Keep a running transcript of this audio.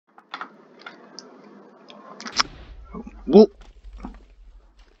Whoop!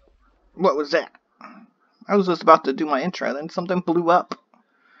 What was that? I was just about to do my intro, then something blew up.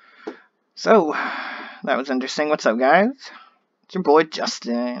 So, that was interesting. What's up, guys? It's your boy,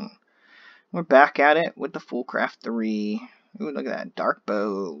 Justin. We're back at it with the Foolcraft 3. Ooh, look at that dark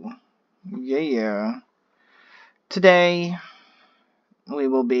bow. Yeah. Today, we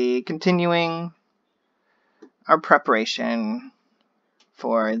will be continuing our preparation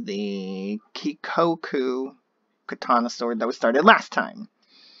for the Kikoku katana sword that we started last time.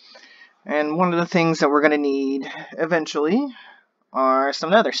 And one of the things that we're going to need eventually are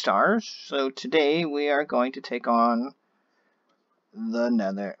some nether stars. So today we are going to take on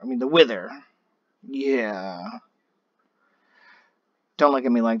the wither. Yeah. Don't look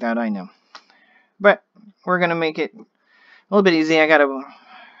at me like that, I know. But we're going to make it a little bit easy. I got a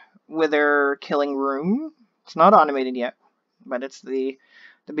wither killing room. It's not automated yet, but it's the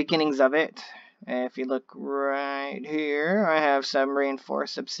beginnings of it. If you look right here, I have some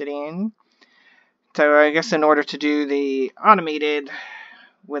reinforced obsidian. So I guess in order to do the automated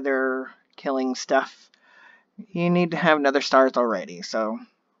wither killing stuff, you need to have nether stars already. So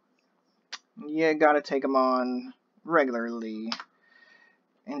you gotta take them on regularly.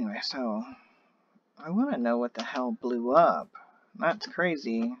 Anyway, so I want to know what the hell blew up. That's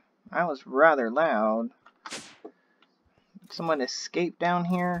crazy. That was rather loud. Did someone escape down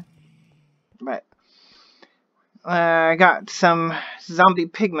here? But I got some zombie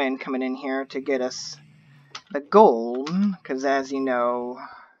pigmen coming in here to get us the gold, because as you know,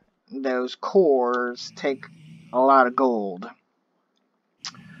 those cores take a lot of gold.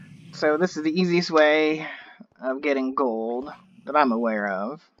 So this is the easiest way of getting gold that I'm aware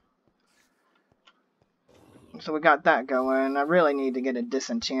of. So we got that going. I really need to get a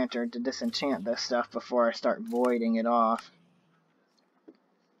disenchanter to disenchant this stuff before I start voiding it off.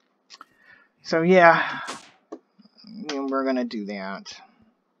 So yeah, we're gonna do that.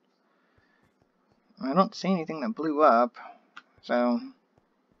 I don't see anything that blew up, so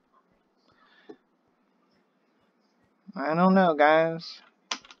I don't know, guys.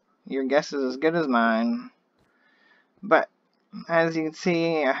 Your guess is as good as mine. But as you can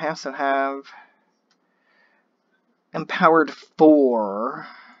see, I also have empowered 4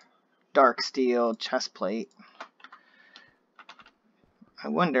 dark steel chestplate. I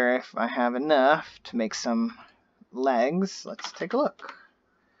wonder if I have enough to make some legs. Let's take a look.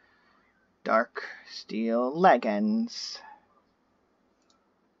 Dark steel leggings.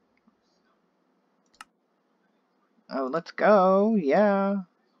 Oh, let's go. Yeah.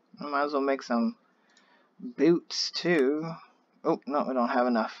 I might as well make some boots too. Oh, no, we don't have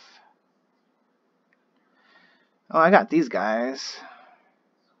enough. Oh, I got these guys.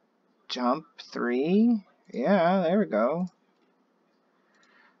 Jump 3. Yeah, there we go.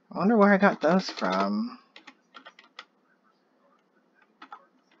 I wonder where I got those from.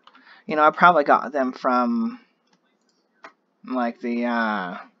 You know, I probably got them from like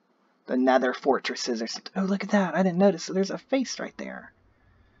the nether fortresses or something. Oh, look at that. I didn't notice. So there's a face right there.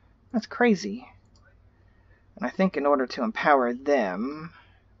 That's crazy. And I think in order to empower them,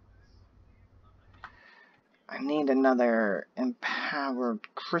 I need another empowered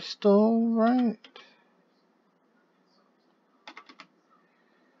crystal, right?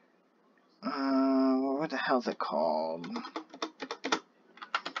 What the hell's it called?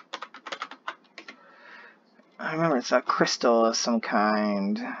 I remember it's a crystal of some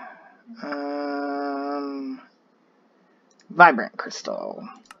kind. Vibrant crystal.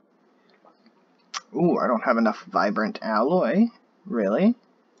 Ooh, I don't have enough vibrant alloy. Really?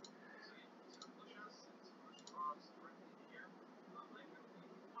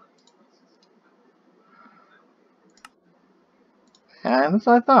 And that's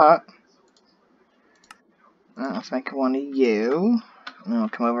what I thought. Let's make one of you. And I'll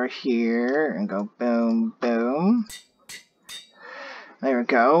come over here and go boom, boom. There we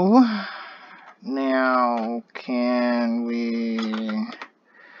go. Now, can we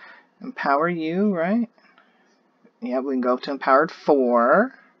empower you, right? Yeah, we can go to empowered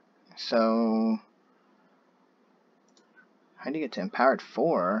 4. So, how do you get to empowered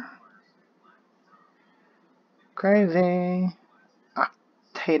 4? Crazy.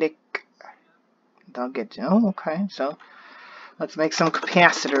 Octadic. I'll get you. Oh, okay. So, let's make some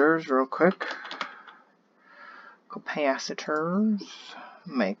capacitors real quick. Capacitors.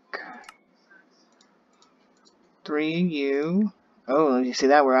 Make 3U. Oh, you see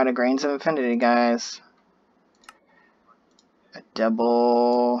that? We're out of grains of infinity, guys. A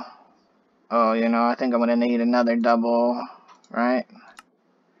double. Oh, you know, I think I'm going to need another double, right?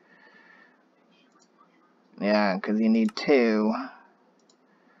 Yeah, because you need 2.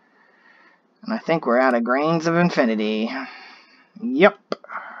 And I think we're out of grains of infinity. Yep.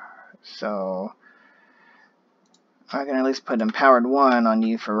 So I can at least put empowered 1 on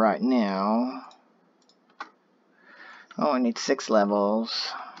you for right now. Oh, I need 6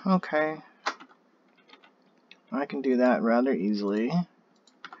 levels. Okay. I can do that rather easily.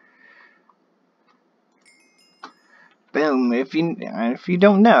 Boom. If you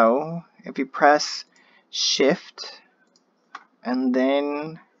don't know, if you press Shift and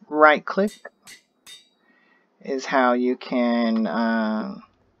then right click is how you can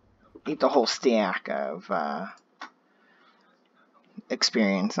eat the whole stack of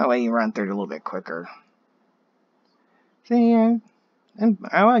experience. That way you run through it a little bit quicker. See, and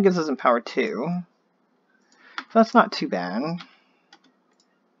it gives us empower 2. So that's not too bad.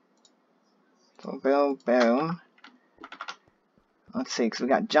 So boom, boom. Let's see, because we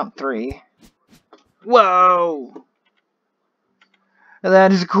got jump 3. Whoa!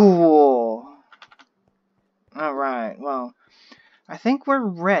 That is cool! Alright, well, I think we're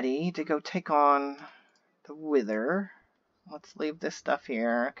ready to go take on the Wither. Let's leave this stuff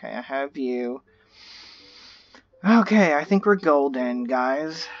here. Okay, I have you. Okay, I think we're golden,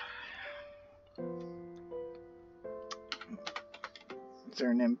 guys. Is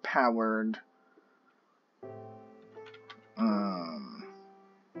there an empowered...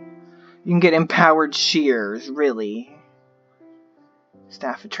 You can get empowered shears, really.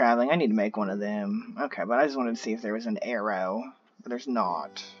 Staff of Traveling. I need to make one of them. Okay, but I just wanted to see if there was an arrow. But there's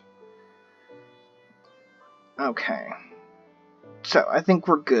not. Okay. So, I think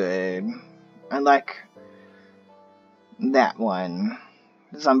we're good. I like that one.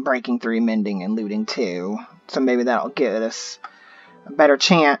 Because I'm breaking 3, mending, and looting 2. So maybe that'll give us a better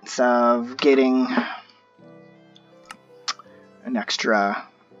chance of getting an extra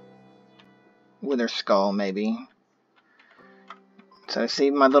Wither Skull, maybe. So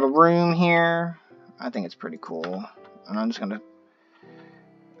see my little room here? I think it's pretty cool. And I'm just going to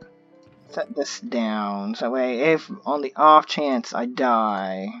set this down. So that way, if on the off chance I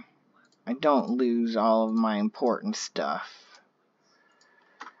die, I don't lose all of my important stuff.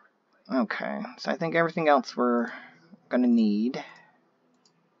 Okay, so I think everything else we're going to need.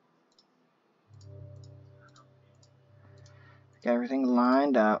 Get everything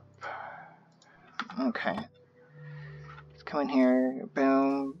lined up. Okay. Let's come in here.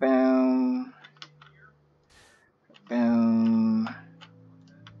 Boom, boom. Boom.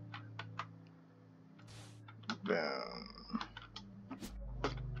 Boom.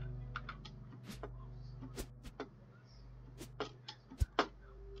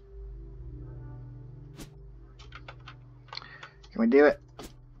 Can we do it?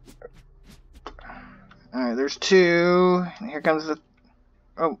 Alright, there's 2. And here comes the...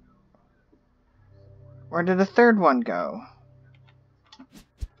 Oh. Where did the 3rd one go?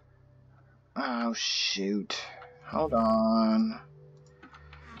 Oh, shoot. Hold on.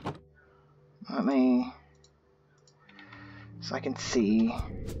 Let me... So I can see.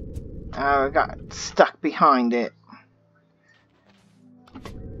 Oh, I got stuck behind it.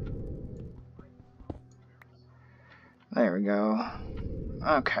 There we go.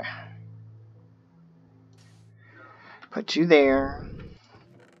 Okay. Put you there.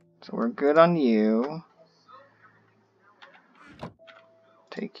 So we're good on you.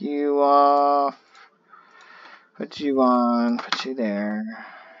 Take you off. Put you on. Put you there.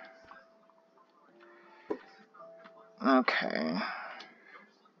 Okay.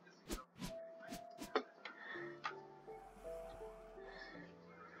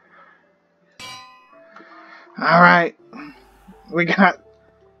 Alright. We got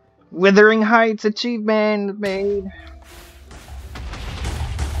Withering Heights achievement made.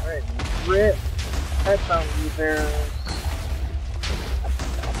 Alright, rip. Headphone users.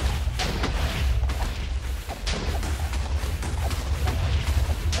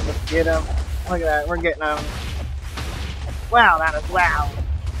 Let's get him. Look at that, we're getting him. Wow, that is loud.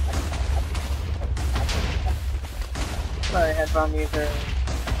 Sorry, headphone user.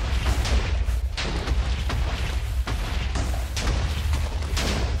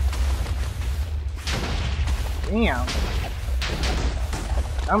 Damn.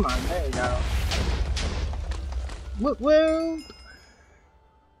 Come on, there you go. Whoop whoop!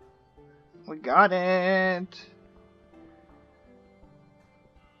 We got it!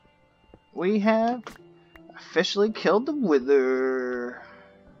 We have officially killed the Wither.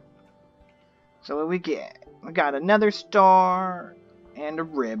 So what we get? We got another star and a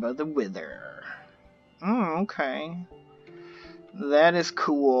rib of the Wither. Okay. That is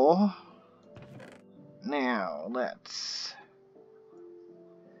cool. Now, let's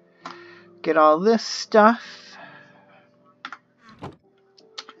get all this stuff.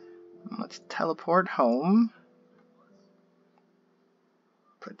 let's teleport home.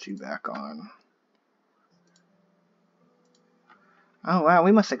 Put you back on. Oh wow,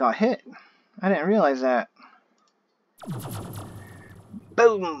 we must have got hit. I didn't realize that.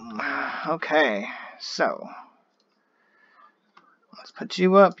 Boom! Okay, so let's put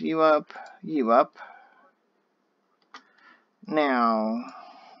you up, you up, you up. Now,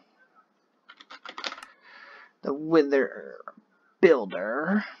 the Wither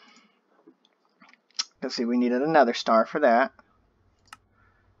Builder. Let's see, we needed another star for that.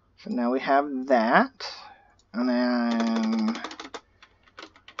 So now we have that. And then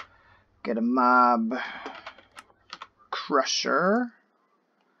get a mob crusher.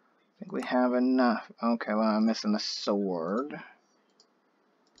 I think we have enough. Okay, well, I'm missing a sword.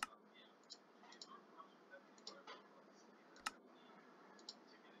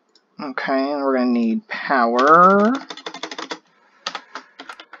 Okay, and we're going to need power.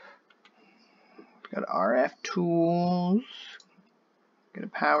 Got RF tools. Get a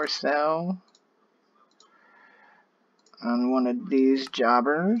power cell. On one of these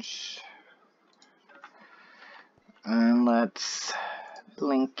jobbers. And let's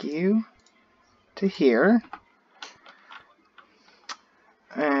link you to here.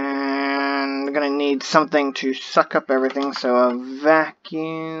 And we're going to need something to suck up everything, so a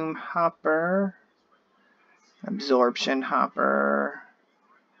vacuum hopper, absorption hopper,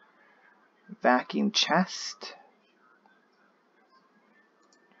 vacuum chest.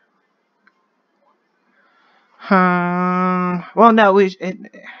 Well, no,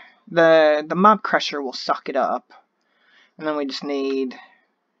 the mob crusher will suck it up, and then we just need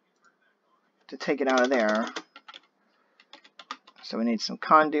to take it out of there. So we need some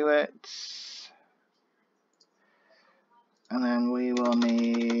conduits, and then we will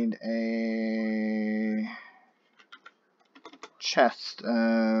need a chest,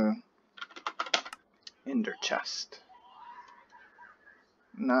 ender chest.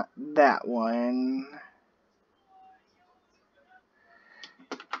 Not that one.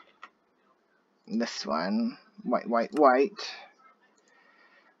 This one. White, white, white.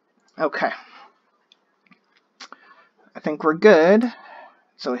 Okay. I think we're good.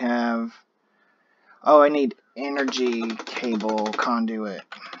 So we have... Oh, I need energy cable conduit.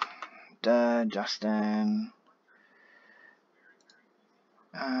 Duh, Justin.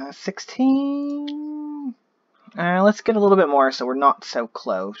 16. Let's get a little bit more so we're not so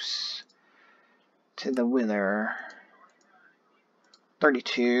close to the Wither.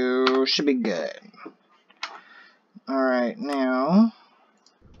 32 should be good. Alright, now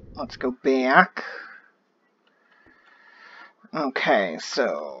let's go back. Okay,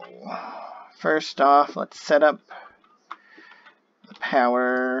 so first off, let's set up the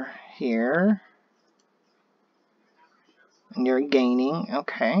power here. And you're gaining,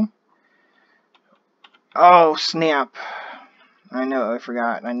 okay. Oh, snap. I know, I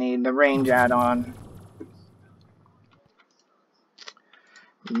forgot. I need the range add-on.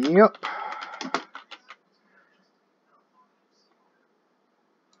 Yep.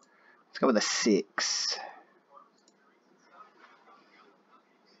 Let's go with a 6.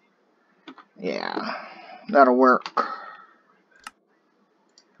 Yeah, that'll work.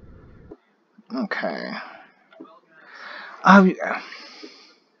 Okay. Oh, yeah.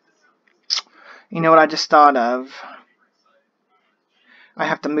 You know what I just thought of? I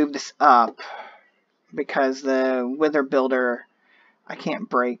have to move this up because the Wither Builder, I can't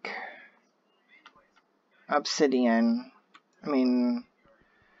break obsidian. I mean,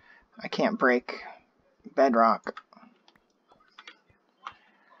 I can't break bedrock.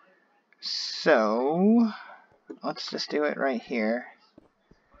 So, let's just do it right here.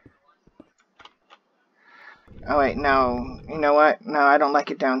 Oh wait, no. You know what? No, I don't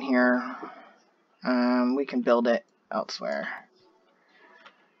like it down here. We can build it elsewhere.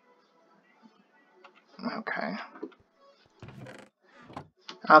 Okay.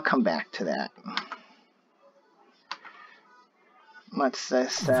 I'll come back to that. Let's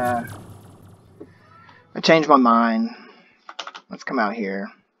just, I changed my mind. Let's come out here.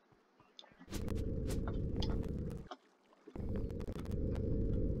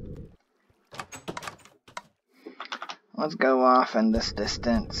 Let's go off in this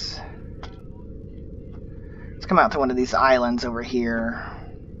distance. Let's come out to one of these islands over here.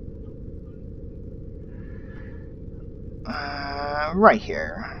 Right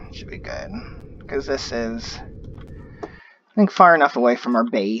here should be good. Because this is, I think, far enough away from our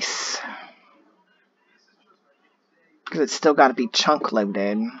base. Because it's still got to be chunk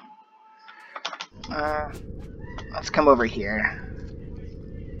loaded. Let's come over here.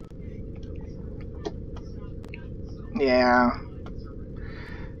 Yeah.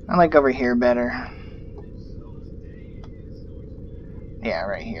 I like over here better. Yeah,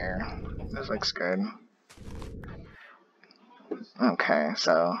 right here. This looks good. Okay,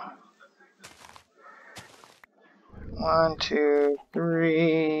 so 1, 2,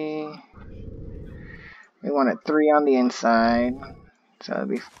 3. We want it 3 on the inside, so it'll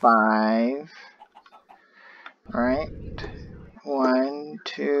be 5. Alright. 1,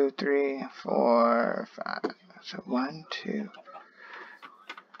 2, 3, 4, 5. So 1, 2.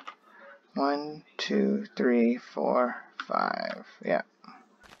 1, 2, 3, 4, 5. Yeah.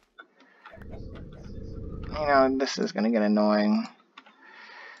 You know, this is gonna get annoying.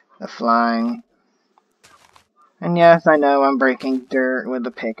 The flying. And yes, I know I'm breaking dirt with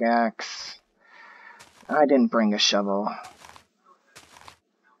the pickaxe. I didn't bring a shovel.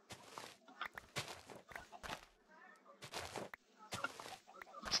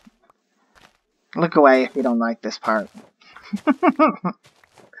 Look away if you don't like this part.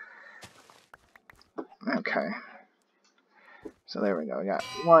 Okay. So there we go. We got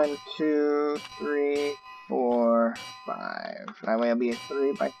 1, 2, 3, 4, 5. That way it'll be a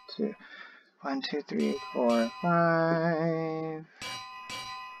 3 by 2. 1, 2, 3, 4, 5.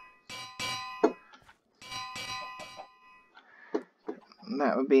 And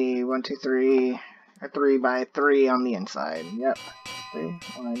that would be 1, 2, 3, or 3 by 3 on the inside. Yep. 3.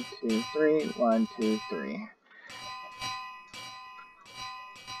 1, 2, 3. 1, 2, 3.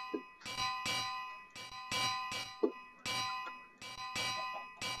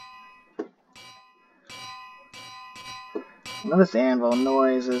 Now this anvil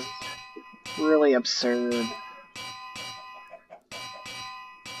noise is really absurd.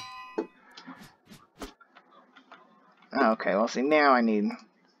 Okay, well see, now I need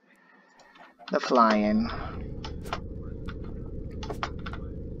the flying.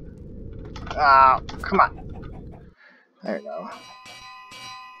 Oh, come on. There we go.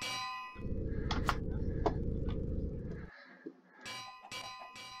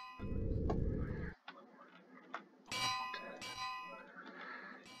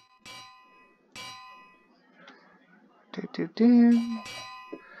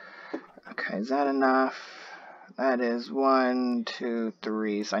 Okay, is that enough? That is 1, 2,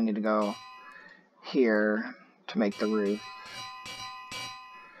 3. So I need to go here to make the roof.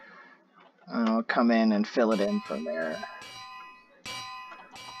 And I'll come in and fill it in from there.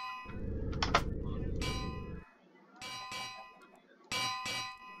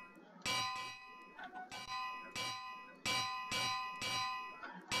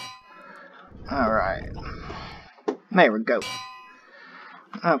 Alright. There we go.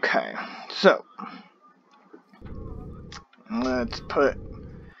 Okay, so let's put,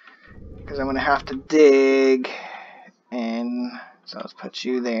 because I'm going to have to dig, and so let's put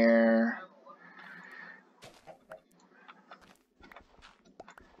you there.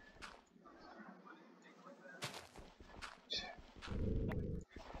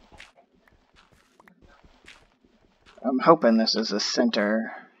 I'm hoping this is the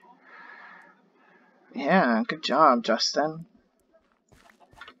center. Yeah, good job, Justin.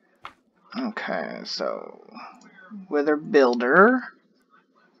 Okay, so wither builder.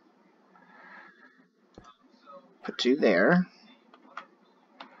 Put you there.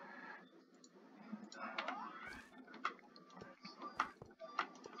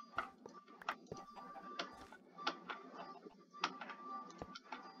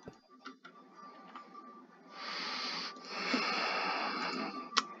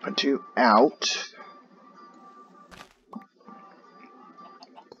 Put you out.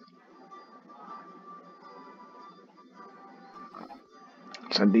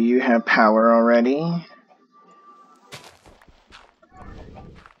 So do you have power already?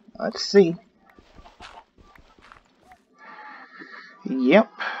 Let's see.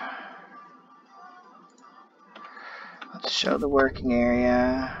 Yep. Let's show the working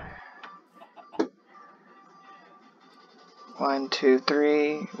area. 1, 2,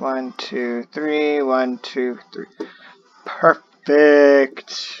 3. 1, 2, 3. 1, 2, 3.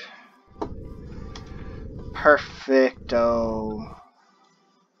 Perfect. Perfecto.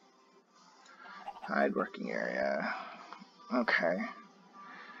 Hide working area. Okay.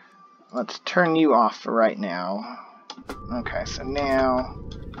 Let's turn you off for right now. Okay, so now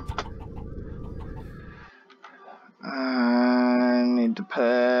I need to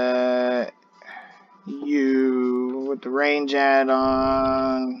put you with the range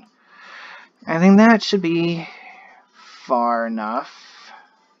add-on. I think that should be far enough.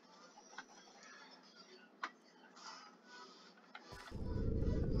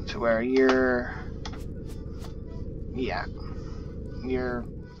 To where you're, yeah, you're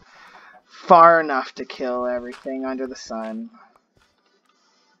far enough to kill everything under the sun.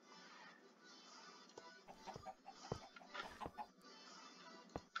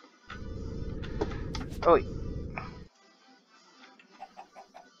 Oh,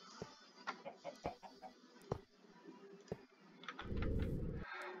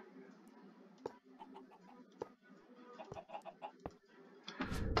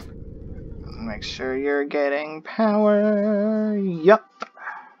 make sure you're getting power. Yup.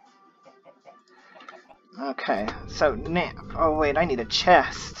 Okay, so now... Oh, wait, I need a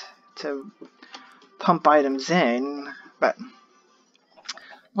chest to pump items in. But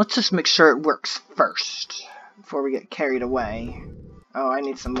let's just make sure it works first before we get carried away. Oh, I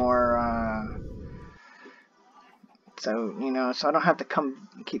need some more, so, you know, so I don't have to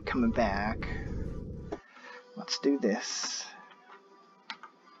keep coming back. Let's do this.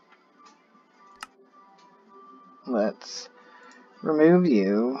 Let's remove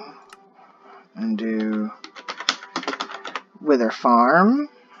you and do Wither Farm.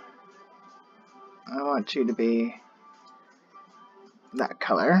 I want you to be that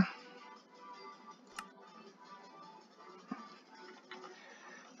color.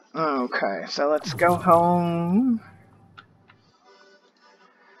 Okay, so let's go home.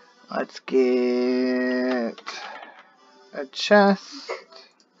 Let's get a chest.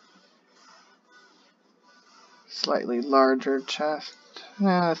 Slightly larger chest.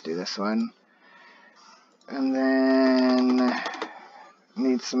 No, let's do this one. And then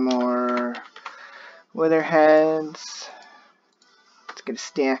need some more wither heads. Let's get a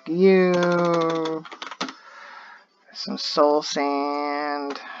stack of you. Some soul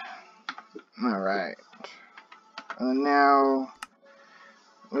sand. Alright. And now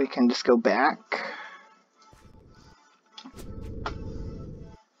we can just go back.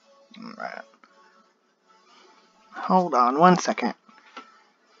 Alright. Hold on 1 second.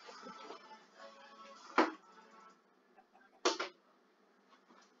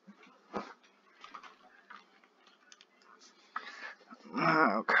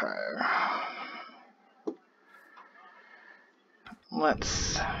 Okay.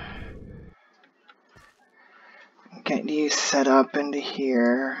 Let's get you set up into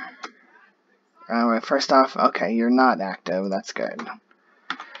here. Alright, first off, okay, you're not active, that's good.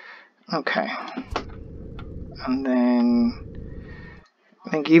 Okay. And then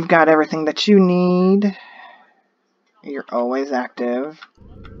I think you've got everything that you need. You're always active.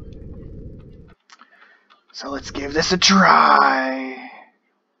 So let's give this a try.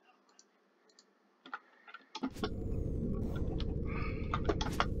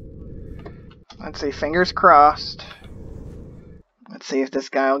 Let's see, fingers crossed. Let's see if this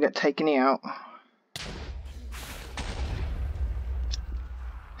guy will get taken out.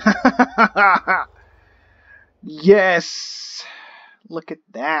 Yes! Look at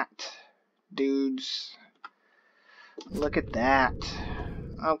that, dudes. Look at that.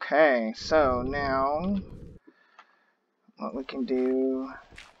 Okay, so now what we can do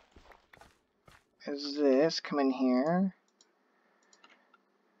is this. Come in here.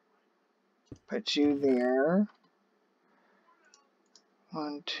 Put you there.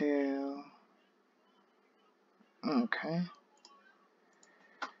 1, 2. Okay.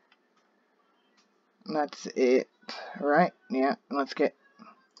 That's it, right? Yeah, let's get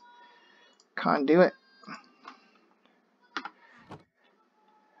conduit.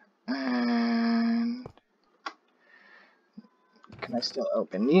 And can I still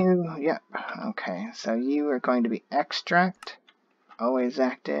open you? Yep. Okay, so you are going to be extract, always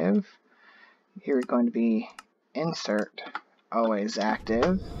active. You're going to be insert, always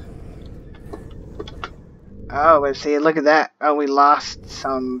active. Oh, but see, look at that. Oh, we lost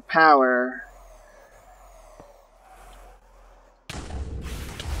some power.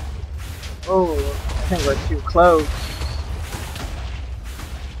 Oh, I think we're too close.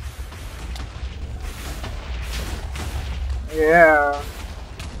 Yeah.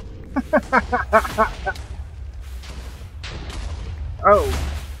 Oh.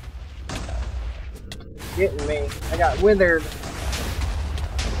 Getting me. I got withered.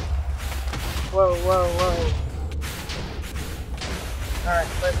 Whoa, whoa, whoa. Alright,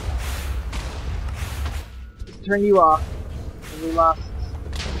 let's turn you off. We lost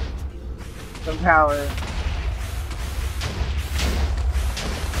some power.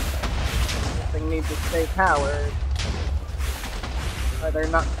 This thing needs to stay powered, or they're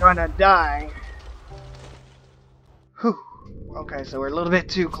not gonna die. Whew. Okay, so we're a little bit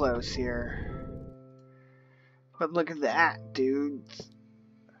too close here. But look at that, dudes.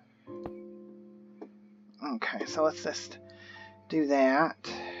 Okay, so let's just do that.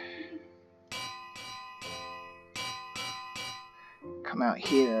 Come out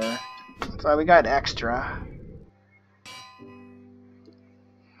here. So we got extra.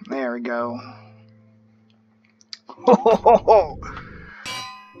 There we go.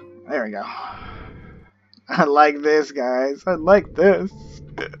 There we go. I like this, guys. I like this.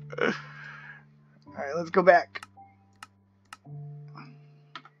 Alright, let's go back.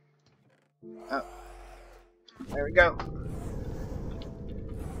 Oh, there we go.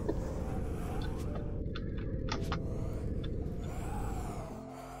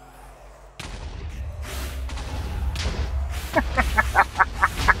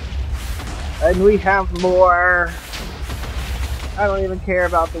 And we have more. I don't even care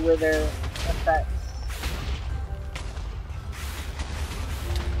about the wither effects.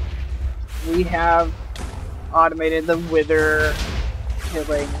 We have automated the wither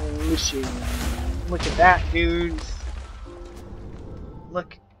killing machine. Look at that, dudes.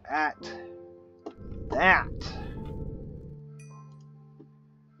 Look at that.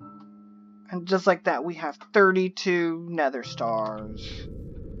 And just like that, we have 32 nether stars.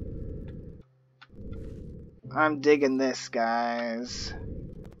 I'm digging this, guys.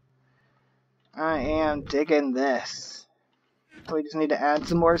 I am digging this. So we just need to add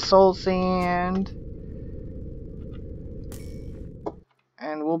some more soul sand.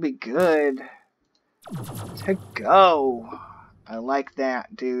 And we'll be good to go. I like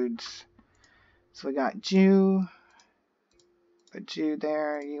that, dudes. So we got you. Put you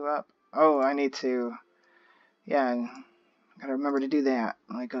there, you up. Oh, I need to. Yeah, gotta remember to do that.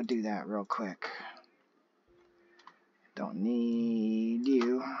 Let me go do that real quick. Don't need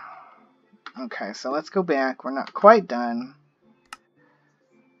you. Okay, so let's go back. We're not quite done.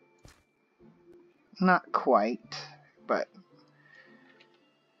 Not quite, but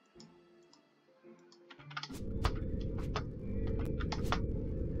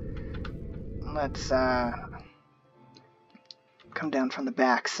let's come down from the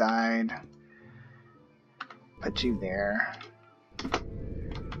back side. Put you there. Because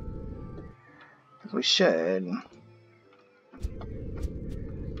we should.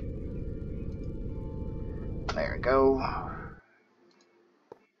 There we go.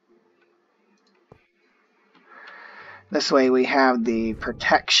 This way we have the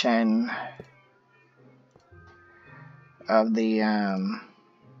protection of the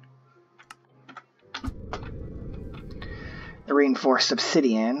reinforced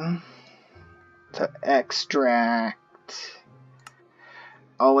obsidian. So extract,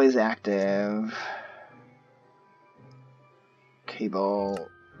 always active, cable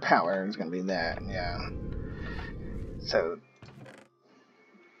power is going to be that, yeah. So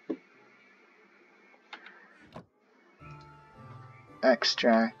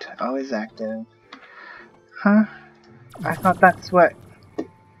extract, always active. Huh? I thought that's what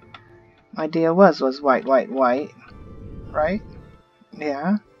my idea was white, white, white, right?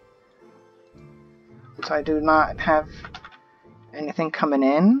 Yeah. So I do not have anything coming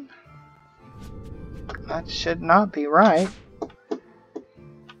in. That should not be right.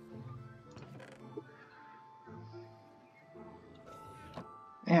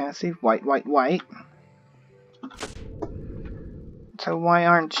 Yeah, see, white, white, white. So why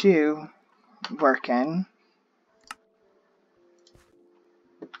aren't you working?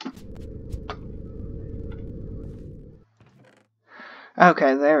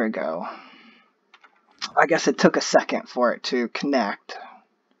 Okay, there we go. I guess it took a second for it to connect.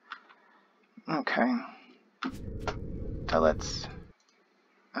 Okay. So let's...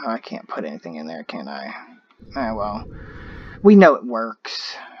 Oh, I can't put anything in there, can I? Ah, well. We know it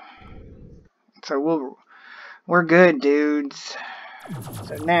works. So we're good, dudes.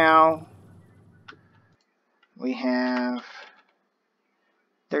 So now we have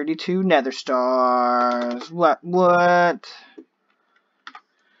 32 nether stars. What?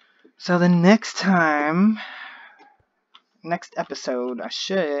 So the next time, next episode, I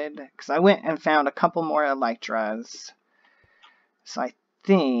should, because I went and found a couple more elytras. So I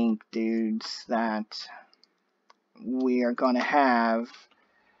think, dudes, that we are going to have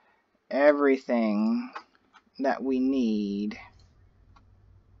everything that we need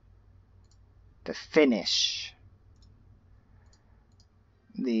to finish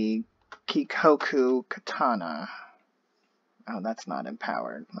the Kikoku katana. Oh, that's not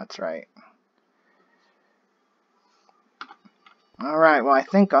empowered. That's right. Alright, well, I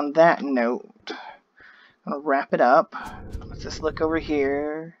think on that note, I'm going to wrap it up. Let's just look over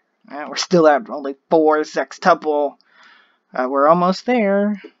here. We're still at only 4 sextuple. We're almost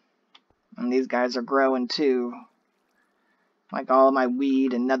there. And these guys are growing too. Like all of my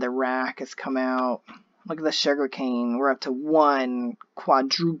weed and nether rack has come out. Look at the sugarcane. We're up to 1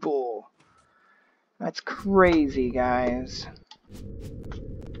 quadruple. That's crazy, guys.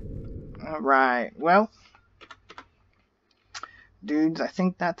 Alright, well, dudes, I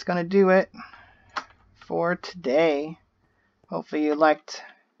think that's going to do it for today. Hopefully you liked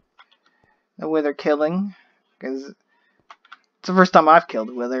the wither killing. because it's the first time I've killed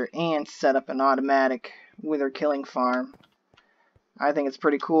a wither and set up an automatic wither killing farm. I think it's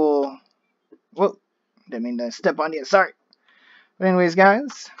pretty cool. Whoa, didn't mean to step on you, sorry. But anyways,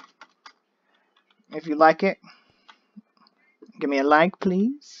 guys, if you like it, give me a like,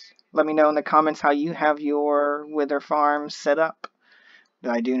 please. Let me know in the comments how you have your wither farm set up.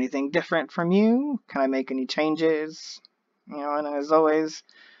 Did I do anything different from you? Can I make any changes? You know, and as always,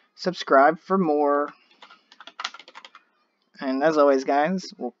 subscribe for more. And as always,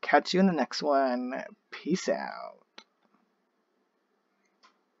 guys, we'll catch you in the next one. Peace out.